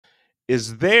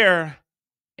Is there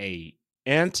a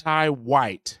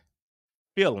anti-white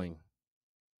feeling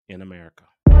in America?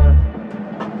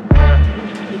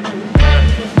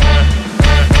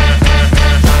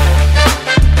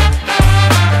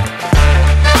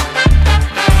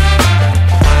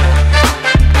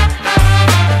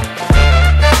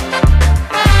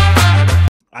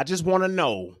 I just want to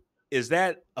know, is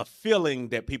that a feeling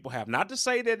that people have? Not to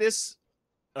say that it's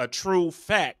a true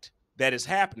fact that is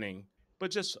happening, but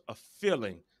just a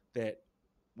feeling that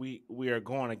we are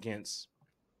going against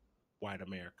white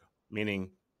America, meaning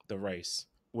the race.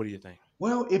 What do you think?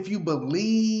 Well, if you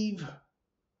believe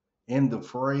in the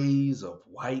phrase of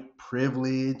white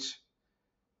privilege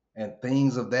and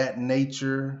things of that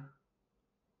nature,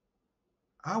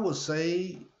 I would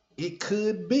say it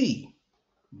could be.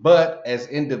 But as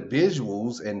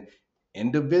individuals and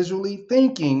individually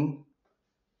thinking,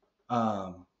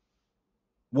 um,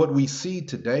 what we see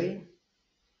today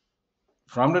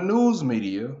from the news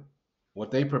media,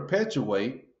 what they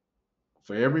perpetuate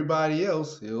for everybody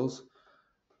else is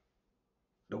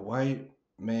the white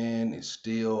man is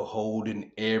still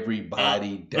holding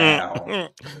everybody down.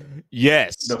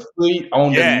 Yes. The feet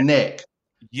on the Yes. neck.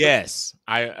 Yes.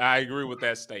 I agree with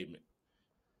that statement.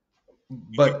 You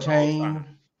hear But it all the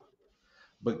time.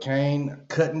 Kane,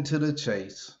 cutting to the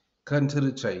chase,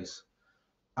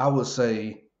 I would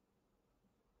say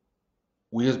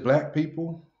we as black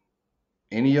people,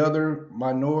 any other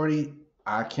minority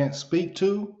I can't speak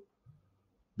to,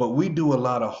 but we do a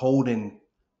lot of holding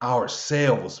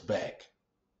ourselves back.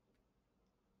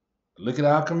 Look at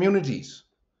our communities.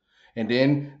 And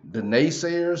then the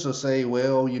naysayers will say,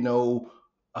 well,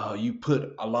 you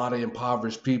put a lot of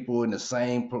impoverished people in the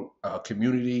same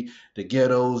community, the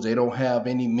ghettos, they don't have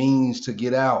any means to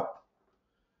get out.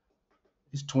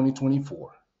 It's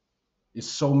 2024. It's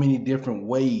so many different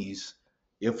ways.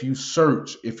 If you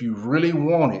search, if you really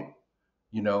want it,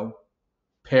 you know,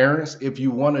 parents, if you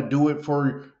want to do it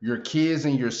for your kids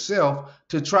and yourself,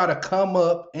 to try to come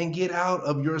up and get out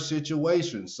of your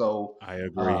situation. So I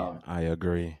agree. I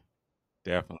agree.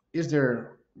 Definitely. is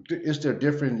there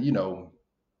different,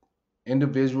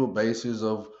 individual basis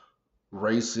of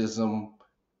racism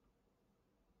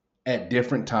at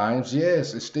different times?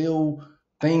 Yes, it's still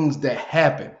things that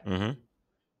happen. Mm-hmm.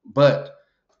 But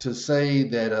to say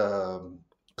that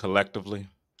Collectively.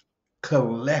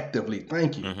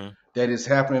 Thank you, Mm-hmm. that is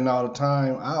happening all the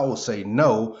time, I will say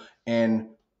no. And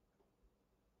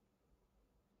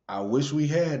I wish we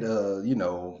had, a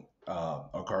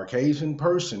Caucasian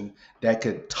person that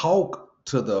could talk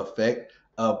to the effect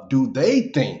of, do they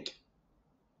think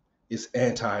it's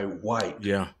anti-white?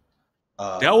 Yeah.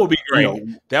 That would be great.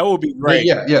 That would be great.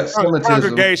 Yeah, semitism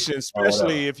Congregation, or whatever.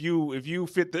 especially if you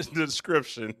fit this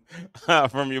description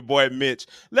from your boy Mitch.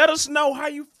 Let us know how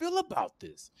you feel about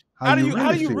this. How How do you you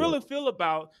really feel? really feel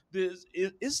about this?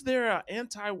 Is there an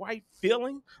anti-white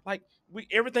feeling? Like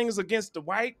everything is against the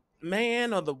white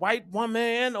man or the white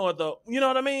woman or you know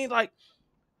what I mean? Like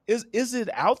is it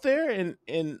out there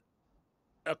in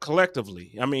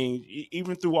collectively? I mean,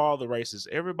 even through all the races,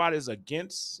 everybody's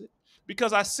against it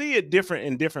because I see it different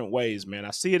in different ways, man.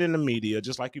 I see it in the media,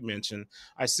 just like you mentioned.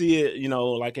 I see it,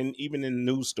 like even in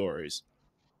news stories.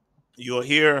 You'll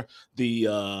hear the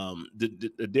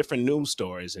different news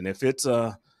stories, and if it's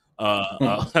if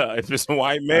it's a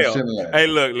white male, hey,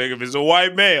 look, if it's a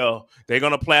white male, they're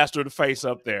gonna plaster the face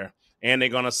up there, and they're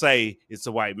gonna say it's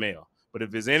a white male. But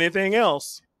if it's anything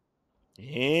else,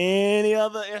 any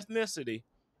other ethnicity,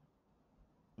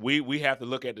 we have to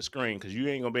look at the screen because you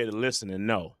ain't gonna be able to listen and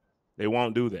know. They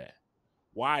won't do that.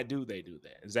 Why do they do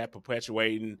that? Is that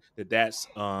perpetuating that's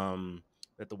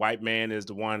that the white man is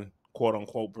the one, quote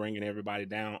unquote, bringing everybody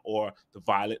down, or the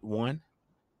violent one?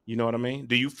 You know what I mean?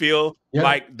 Do you feel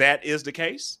like that is the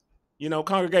case?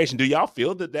 Congregation, do y'all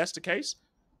feel that that's the case?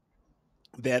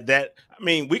 That I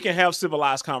mean, we can have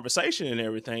civilized conversation and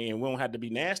everything, and we don't have to be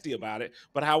nasty about it.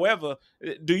 But however,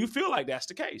 do you feel like that's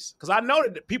the case? Because I know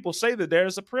that people say that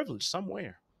there's a privilege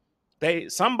somewhere.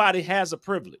 Somebody has a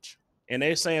privilege, and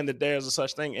they're saying that there's a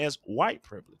such thing as white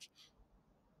privilege.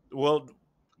 Well,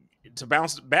 to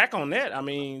bounce back on that, I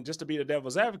mean, just to be the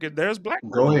devil's advocate, there's black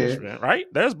privilege, right?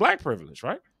 There's black privilege,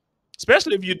 right?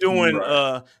 Especially if you're doing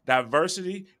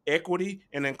diversity, equity,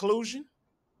 and inclusion,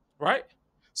 right?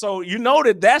 So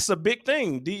that's a big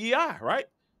thing, DEI, right?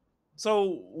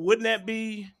 So wouldn't that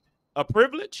be a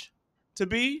privilege to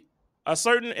be a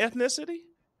certain ethnicity?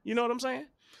 You know what I'm saying?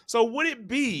 So would it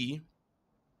be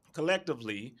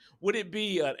collectively, would it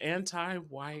be an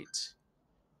anti-white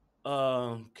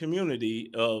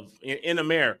community in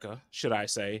America, should I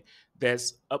say,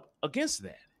 that's up against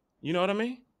that? You know what I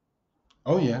mean?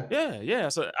 Oh yeah. Yeah, yeah.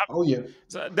 Oh yeah.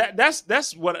 So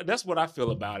that's what I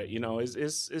feel about it.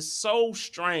 It's so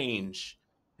strange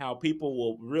how people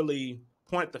will really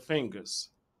point the fingers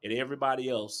at everybody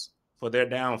else for their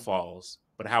downfalls,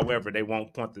 but however they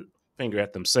won't point the finger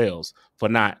at themselves for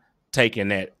not taking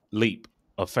that leap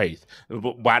of faith.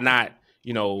 Why not,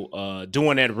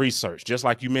 doing that research, just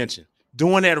like you mentioned,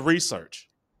 doing that research.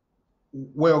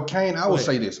 Well, Kane, I Go will ahead.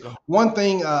 say this. Go ahead. One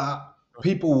thing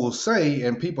people will say,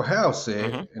 and people have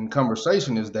said Mhm. in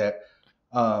conversation, is that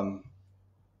um,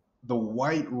 the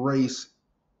white race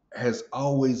has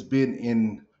always been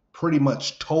in pretty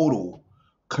much total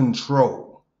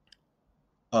control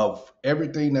of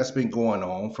everything that's been going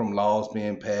on, from laws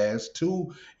being passed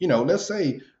to, let's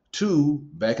say, to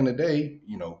back in the day,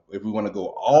 if we want to go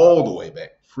all the way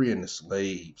back, freeing the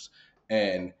slaves,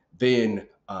 and then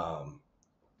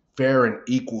fair and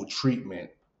equal treatment,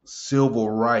 civil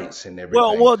rights, and Well,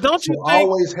 everything. well, don't you So think?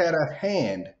 always had a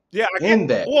hand Yeah, I get. in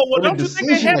that, Well, in the don't you think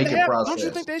they decision have to making have? Don't you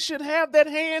process. think they should have that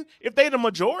hand if they the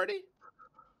majority?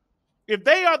 If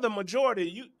they are the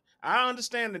majority, I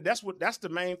understand that's the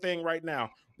main thing right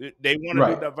now. They want to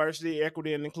do Right. diversity,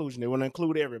 equity, and inclusion. They want to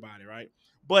include everybody, right?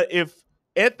 But if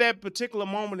at that particular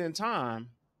moment in time,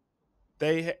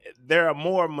 there are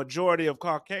more majority of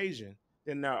Caucasian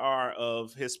than there are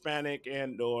of Hispanic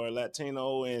and or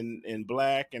Latino and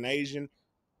Black and Asian.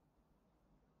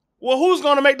 Well, who's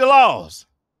going to make the laws?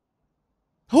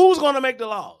 Who's going to make the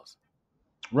laws?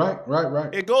 Right. Right.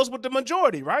 Right. It goes with the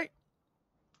majority, right?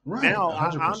 Right. Now, A I,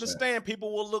 hundred I percent. understand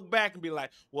people will look back and be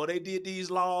like, well, they did these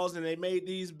laws and they made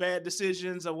these bad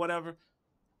decisions or whatever.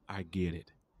 I get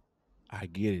it. I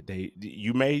get it.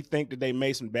 You may think that they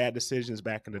made some bad decisions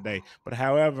back in the day, but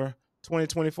however,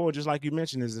 2024, just like you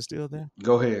mentioned, is it still there?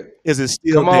 Go ahead. Is it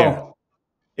still Come there? on.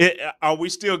 Are we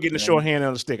still getting the short And hand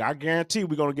on the stick? I guarantee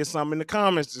we're gonna get something in the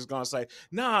comments that's gonna say,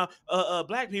 "Nah,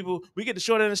 black people, we get the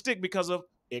short end of the stick because of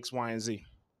X, Y, and Z."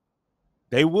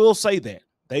 They will say that.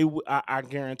 I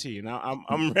guarantee you. Now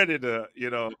I'm ready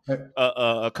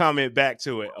to comment back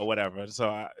to it or whatever.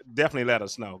 So definitely let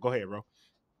us know. Go ahead, bro.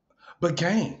 but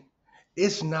gang,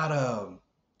 it's not a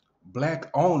black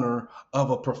owner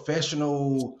of a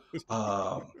professional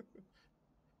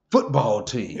football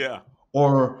team Yeah,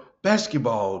 or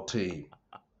basketball team.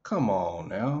 Come on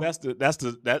now.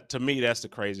 that to me that's the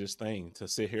craziest thing, to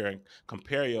sit here and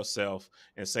compare yourself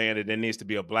and saying that there needs to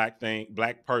be a black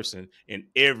person in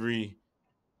everything.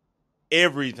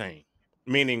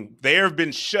 Meaning they've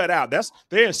been shut out.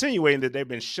 They're insinuating that they've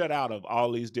been shut out of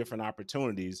all these different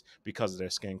opportunities because of their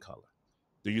skin color.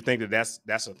 Do you think that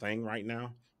that's a thing right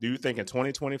now? Do you think in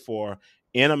 2024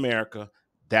 in America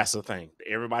that's a thing?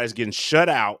 Everybody's getting shut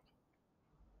out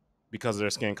because of their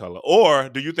skin color, or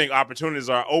do you think opportunities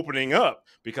are opening up?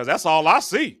 Because that's all I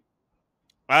see,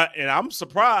 and I'm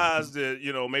surprised that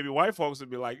maybe white folks would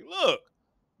be like, "Look,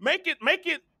 make it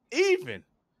even."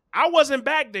 I wasn't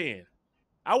back then.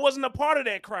 I wasn't a part of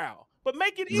that crowd, but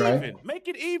make it Right. even. Make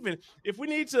it even. If we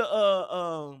need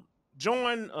to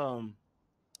join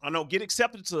I know, get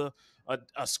accepted to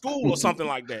a school or something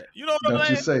like that. You know what I'm Don't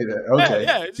you saying? say that. Yeah, Okay.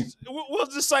 yeah. We'll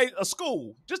just say a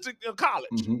school, just a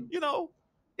college. Hmm.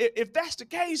 If that's the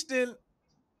case, then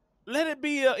let it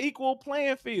be an equal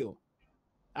playing field.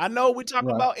 I know we talk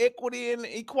Right. about equity and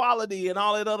equality and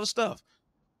all that other stuff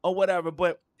or whatever,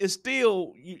 but it's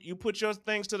still you put your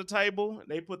things to the table,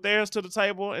 they put theirs to the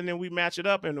table, and then we match it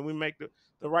up and then we make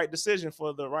the right decision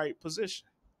for the right position.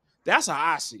 That's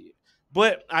how I see it.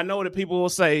 But I know that people will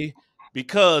say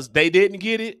because they didn't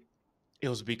get it, it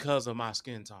was because of my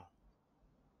skin tone.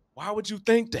 Why would you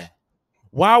think that?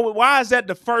 Why is that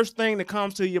the first thing that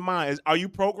comes to your mind? Are you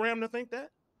programmed to think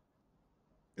that?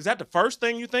 Is that the first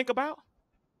thing you think about?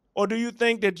 Or do you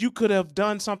think that you could have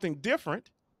done something different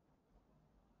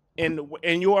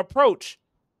in your approach?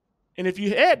 And if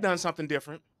you had done something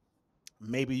different,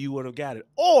 maybe you would have got it.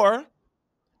 Or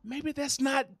maybe that's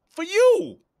not for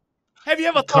you. Have you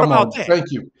ever thought Come about on. that?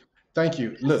 Thank you. Thank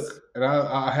you. Look, Yes. and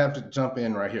I have to jump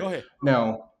in right Go here. ahead.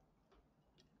 Now,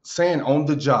 saying on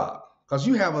the job, because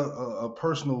you have a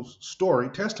personal story,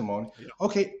 testimony. Yeah.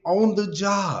 Okay, on the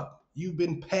job, you've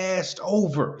been passed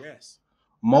over Yes.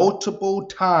 multiple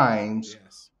times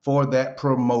Yes. for that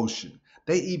promotion.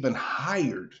 They even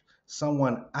hired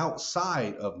someone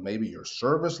outside of maybe your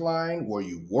service line where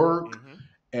you work, Mm-hmm.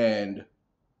 and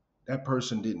that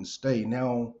person didn't stay.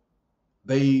 Now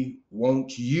they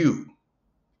want you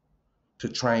to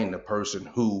train the person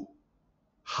who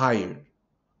hired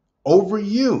over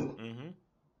you. Mm-hmm.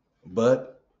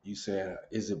 But you said,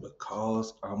 is it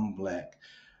because I'm black?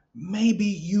 Maybe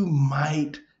you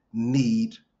might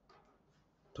need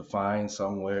to find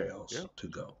somewhere else Yep. to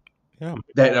go. Yeah.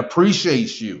 that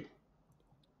appreciates you,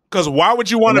 Because why would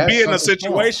you want and to be that's in a something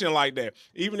strong. situation like that?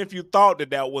 Even if you thought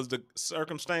that that was the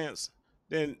circumstance,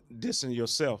 then distance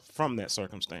yourself from that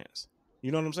circumstance.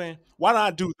 You know what I'm saying? Why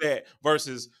not do that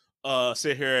versus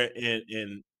sit here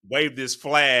and wave this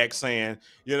flag saying,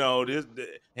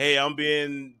 hey, I'm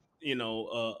being,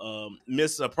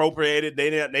 misappropriated.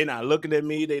 They not looking at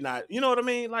me. They not, you know what I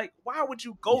mean? Like, why would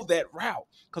you go that route?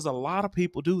 Because a lot of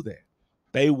people do that.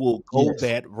 They will go Yes,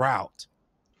 that route.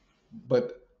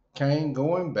 but Kane,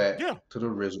 going back Yeah. to the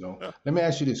original, Yeah. let me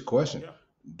ask you this question: Yeah.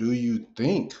 do you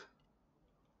think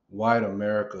white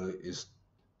America is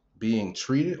being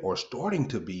treated or starting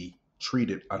to be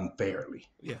treated unfairly?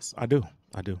 Yes, I do.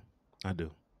 I do. I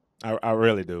do. I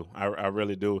really do. I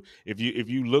really do. If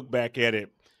you look back at it,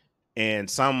 and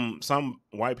some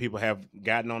white people have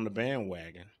gotten on the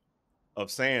bandwagon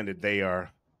of saying that they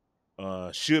are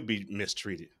should be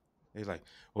mistreated. He's like,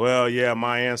 well, yeah,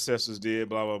 my ancestors did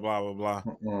blah blah blah blah blah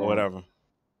or Mm-mm. whatever.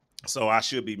 So I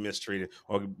should be mistreated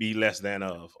or be less than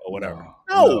of or whatever.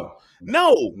 No, No,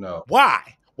 no, no. no.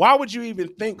 Why? Why would you even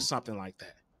think Mm-mm, something like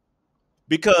that?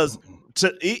 Because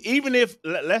mm-mm, even if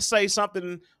let's say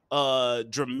something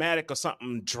dramatic or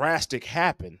something drastic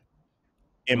happened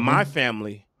in my mm-hmm.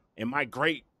 family and my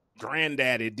great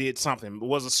granddaddy did something,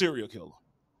 was a serial killer.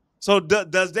 So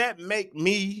does that make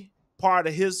me part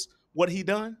of his what he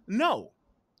done? No.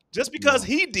 Just because No,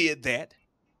 he did that,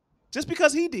 just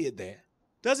because he did that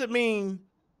doesn't mean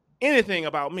anything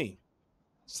about me.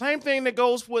 Same thing that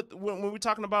goes with when we're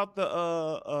talking about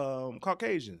the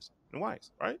Caucasians and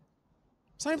whites, right?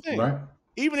 Same thing. right?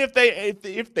 Even if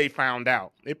they found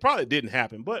out, it probably didn't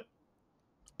happen, but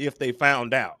if they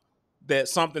found out that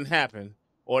something happened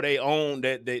or they owned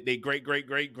that they great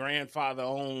grandfather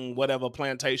owned whatever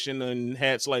plantation and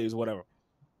had slaves, whatever.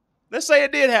 Let's say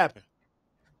it did happen.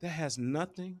 That has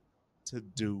nothing to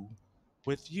do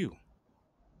with you.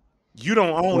 You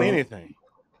don't own Well, anything.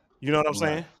 You know what I'm right.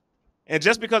 saying? And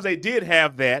just because they did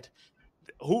have that,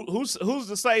 who's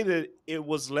to say that it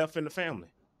was left in the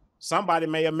family? Somebody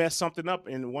may have messed something up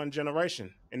in one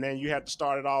generation, and then you have to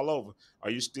start it all over. Are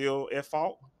you still at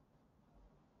fault?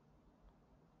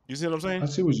 You see what I'm I saying?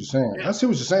 see what you're saying. Yeah, I see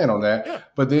what you're saying on that. yeah.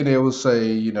 But then they will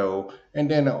say, and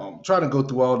then trying to go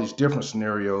through all these different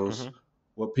scenarios, Hmm.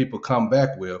 what people come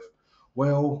back with.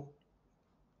 Well,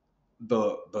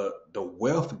 the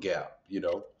wealth gap,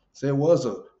 say it was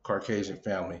a Caucasian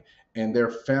family, and their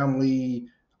family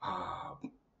uh,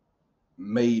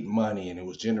 made money, and it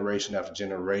was generation after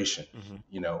generation, Hmm.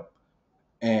 you know,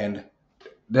 and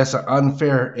that's an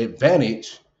unfair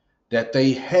advantage that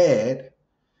they had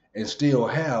and still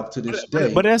have to But, this but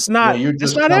day that's when not you're it's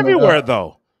just not coming everywhere up.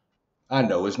 though. I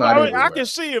know it's not I mean, I can everywhere,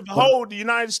 see if but the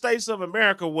United States of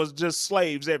America was just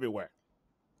slaves everywhere.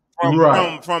 From right.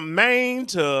 from from Maine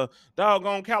to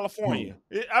doggone Hmm. California.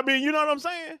 I mean, you know what I'm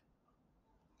saying?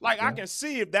 Like I Yeah. can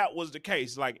see if that was the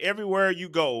case. Like everywhere you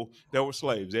go, there were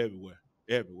slaves everywhere,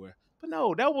 everywhere. But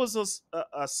no, that was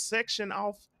a section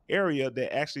off area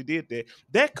that actually did that.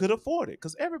 That could afford it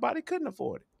because everybody couldn't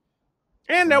afford it.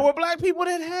 And there Right. were black people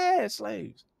that had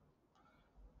slaves.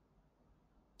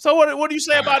 So what do you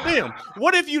say about them?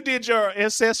 What if you did your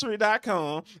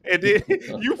ancestry.com and then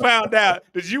you found out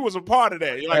that you was a part of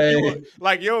that? Like you were Hey,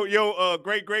 like your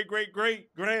great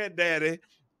great granddaddy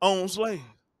owned slaves.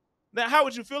 Now how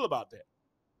would you feel about that?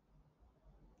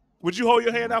 Would you hold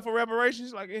your hand out for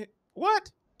reparations? Like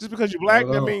what? Just because you're I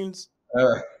don't black, that know. means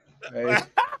Uh, hey,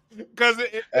 because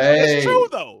it's hey, true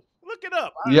though. Look it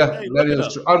up. yeah, Hey, that look it is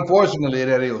up. true. Unfortunately,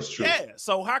 that is true. Yeah.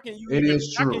 So It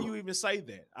is how can true. you even say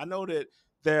that? I know that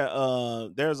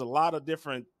there's a lot of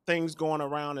different things going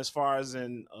around as far as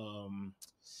in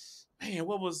man,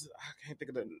 what was I can't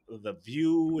think of the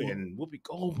View Well, and Whoopi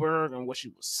Goldberg and what she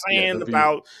was yeah, saying the view.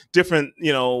 about different,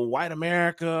 white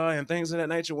America and things of that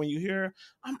nature. When you hear,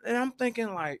 I'm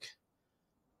thinking like,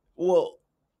 well,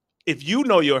 if you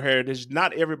know your heritage,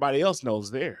 not everybody else knows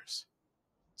theirs.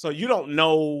 So you don't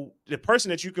know the person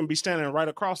that you can be standing right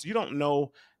across. You don't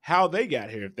know how they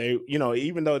got here. If they,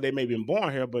 even though they may have been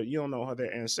born here, but you don't know how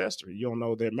their ancestry. You don't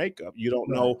know their makeup. You don't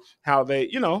Right, know how they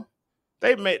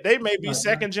may be right, right.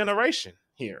 second generation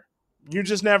here. You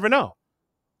just never know.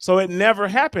 So it never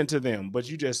happened to them. But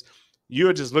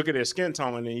you'll just look at their skin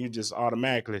tone and you just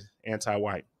automatically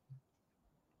anti-white.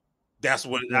 That's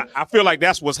what Yeah, I feel like.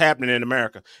 That's what's happening in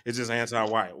America. It's just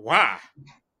anti-white. Why?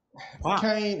 Why?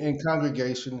 Cain and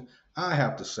congregation. I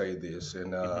have to say this,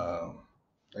 and Hmm.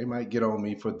 they might get on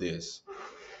me for this.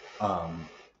 Um,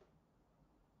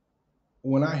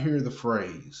 when I hear the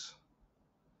phrase,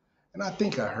 and I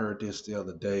think I heard this the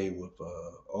other day with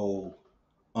old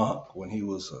when he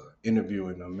was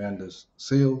interviewing Amanda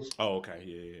Seals, Oh, okay.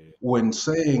 Yeah, when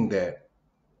saying that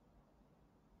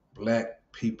black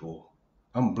people,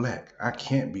 I'm black, I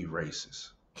can't be racist.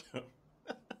 yeah.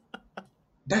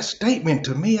 That statement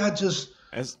to me, To I me, can't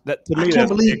that's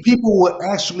believe ignorant. people would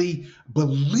actually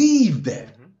believe that.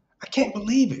 Hmm. I can't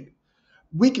believe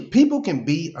it. People can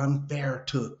be unfair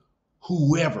to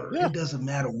whoever. Yeah. It doesn't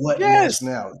matter what Yes.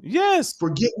 nationality. Yes.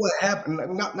 Forget what happened.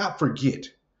 Not forget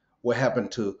what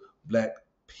happened to black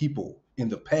people in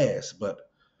the past,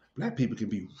 but black people can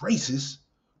be racist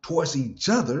towards each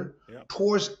other, Yeah.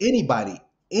 towards anybody.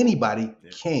 Anybody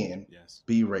Yeah. can Yes.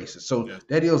 be racist. So Yes.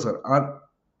 that is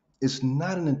it's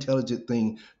not an intelligent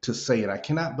thing to say, and I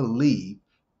cannot believe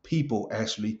people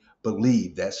actually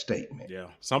believe that statement. Yeah,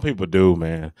 some people do,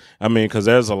 man. I mean, because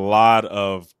Unfortunately, there's a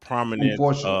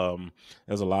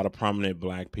lot of prominent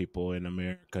black people in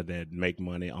America that make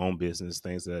money, own business,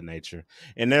 things of that nature,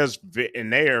 and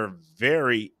and they are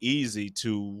very easy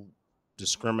to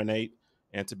discriminate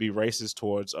and to be racist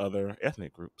towards other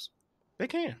ethnic groups. They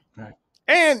can, right?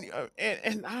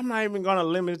 and I'm not even going to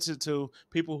limit it to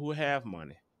people who have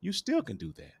money. You still can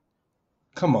do that.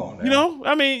 Come on You now. know,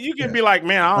 I mean, you can Yes. be like,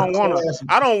 man, A class.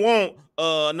 I don't want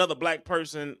another black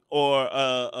person or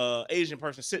Asian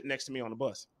person sitting next to me on the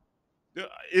bus.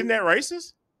 Isn't that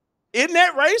racist? Isn't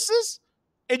that racist?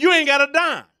 And you ain't got a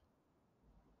dime.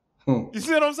 Hmm. You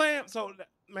see what I'm saying? So,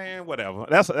 man, whatever.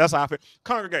 That's how I feel.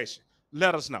 Congregation,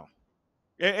 let us know.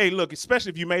 Hey, look,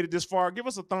 especially if you made it this far, give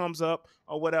us a thumbs up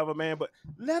or whatever, man. But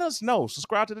let us know.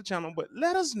 Subscribe to the channel, but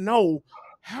let us know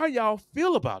how y'all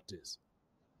feel about this.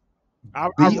 I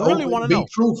Be really open. want to Be know.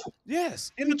 truthful.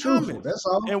 Yes, in Be the truthful. comments. That's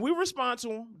all. And we respond to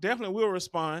them. Definitely we'll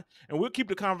respond and we'll keep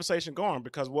the conversation going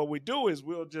because what we do is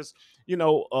we'll just,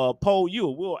 poll you.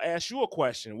 We'll ask you a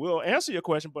question. We'll answer your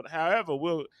question, but however,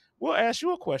 we'll ask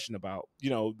you a question about,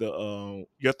 the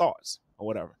your thoughts or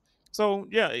whatever. So,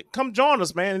 yeah, come join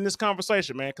us, man, in this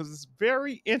conversation, man, cuz it's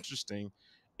very interesting.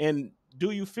 And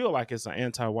do you feel like it's an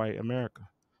anti-white America?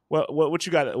 Well, what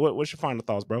you got? What's your final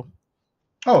thoughts, bro?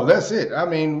 Oh, that's it. I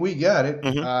mean, we got it.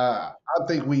 Hmm. I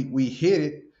think we hit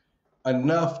it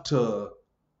enough to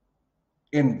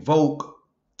invoke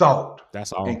thought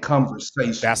That's all. and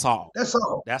conversation. That's all. That's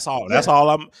all. That's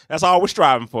all. Yeah. That's all we're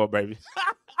striving for, baby.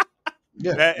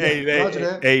 Yeah. That Yeah. hey, Roger hey,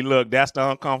 that. hey, look, that's the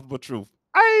uncomfortable truth.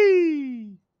 Hey,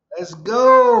 Let's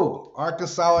go.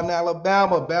 Arkansas and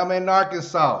Alabama. Bama and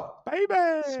Arkansas.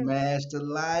 baby. Smash the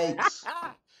likes.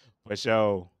 For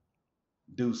sure.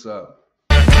 Do something.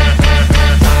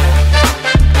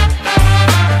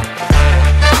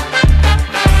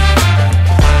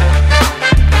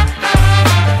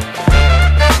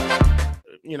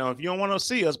 If you don't want to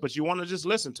see us, but you want to just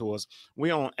listen to us, we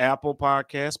on Apple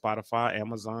Podcast, Spotify,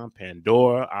 Amazon,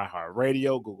 Pandora,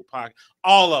 iHeartRadio, Google Podcast,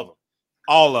 all of them.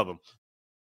 All of them.